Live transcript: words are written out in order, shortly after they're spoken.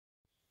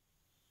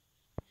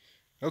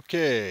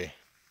Okay,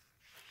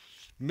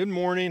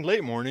 mid-morning,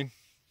 late morning,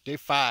 day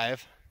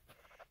 5,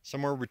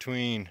 somewhere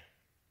between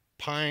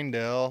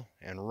Pinedale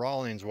and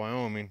Rawlins,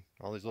 Wyoming.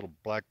 All these little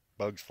black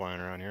bugs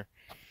flying around here.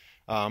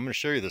 I'm going to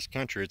show you this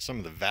country. It's some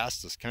of the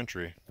vastest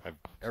country I've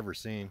ever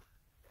seen.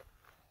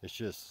 It's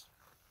just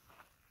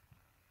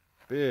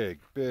big,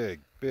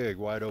 big, big,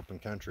 wide open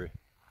country.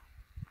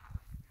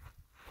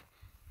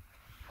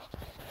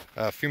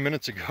 A few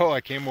minutes ago, I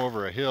came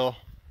over a hill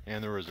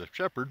and there was a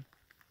shepherd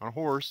on a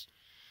horse.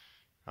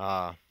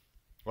 Well,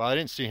 I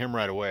didn't see him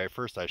right away.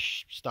 First, I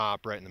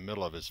stopped right in the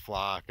middle of his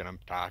flock, and I'm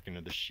talking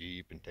to the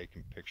sheep and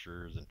taking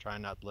pictures and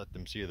trying not to let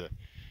them see the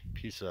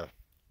piece of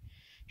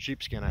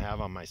sheepskin I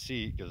have on my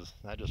seat, because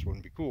that just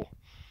wouldn't be cool.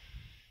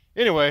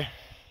 Anyway,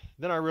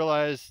 then I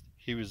realized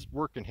he was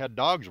working, had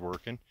dogs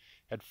working,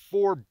 had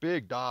 4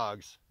 big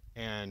dogs,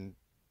 and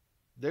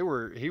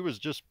he was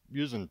just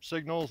using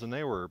signals, and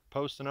they were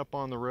posting up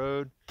on the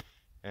road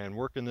and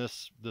working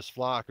this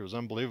flock. It was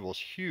unbelievable.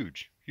 It's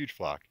huge, huge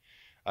flock.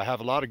 I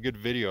have a lot of good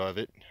video of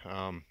it.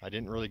 I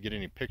didn't really get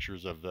any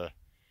pictures of the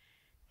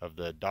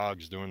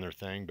dogs doing their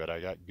thing, but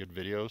I got good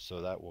video, so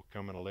that will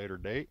come at a later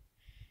date.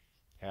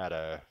 Had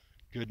a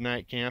good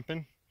night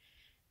camping.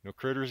 No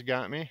critters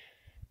got me.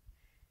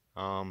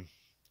 And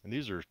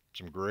these are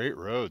some great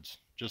roads.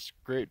 Just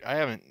great. I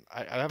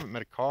haven't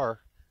met a car.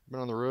 I've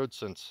been on the road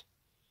since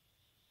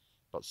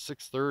about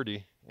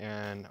 6:30,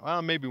 and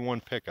well, maybe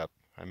one pickup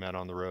I met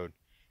on the road,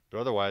 but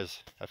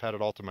otherwise I've had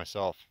it all to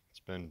myself.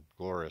 It's been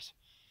glorious.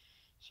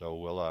 So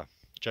we'll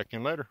check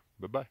in later.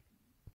 Bye-bye.